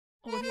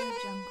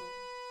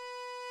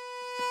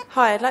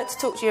Hi, I'd like to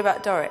talk to you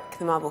about Doric,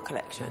 the marble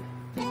collection.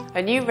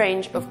 A new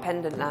range of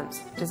pendant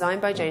lamps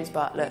designed by James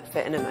Bartlett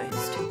fit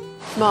innermost.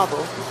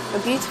 Marble, a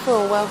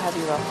beautiful and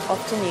well-heavy rock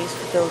often used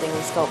for building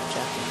and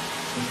sculpture.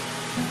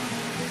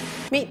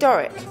 Meet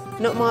Doric,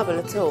 not marble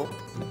at all.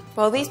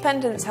 While these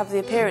pendants have the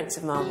appearance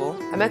of marble,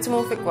 a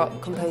metamorphic rock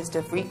composed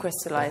of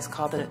recrystallised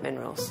carbonate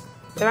minerals.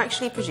 They're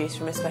actually produced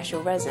from a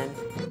special resin,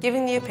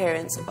 giving the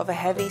appearance of a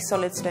heavy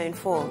solid stone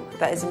form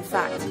that is in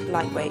fact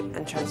lightweight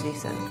and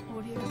translucent.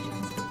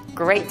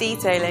 Great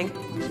detailing!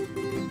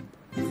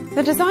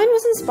 The design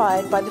was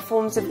inspired by the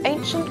forms of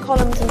ancient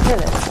columns and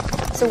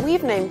pillars, so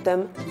we've named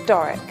them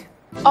Doric,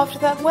 after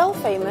that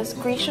well-famous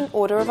Grecian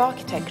order of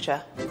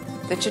architecture.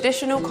 The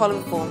traditional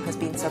column form has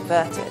been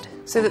subverted,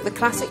 so that the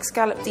classic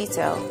scallop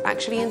detail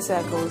actually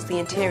encircles the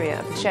interior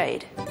of the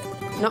shade,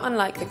 not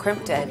unlike the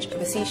crimped edge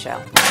of a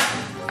seashell.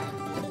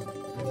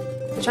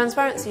 The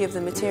transparency of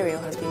the material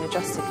has been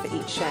adjusted for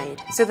each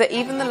shade, so that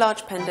even the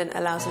large pendant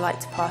allows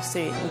light to pass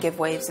through and give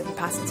waves of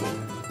opacity.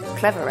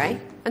 Clever, eh?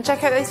 And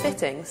check out those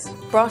fittings.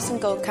 Brass and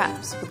gold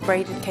caps with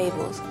braided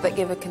cables that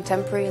give a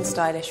contemporary and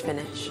stylish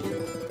finish.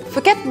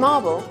 Forget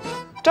marble!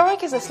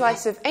 Doric is a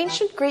slice of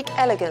ancient Greek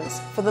elegance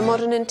for the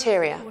modern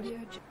interior.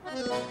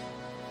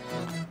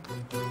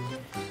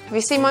 Have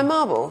you seen my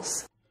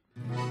marbles?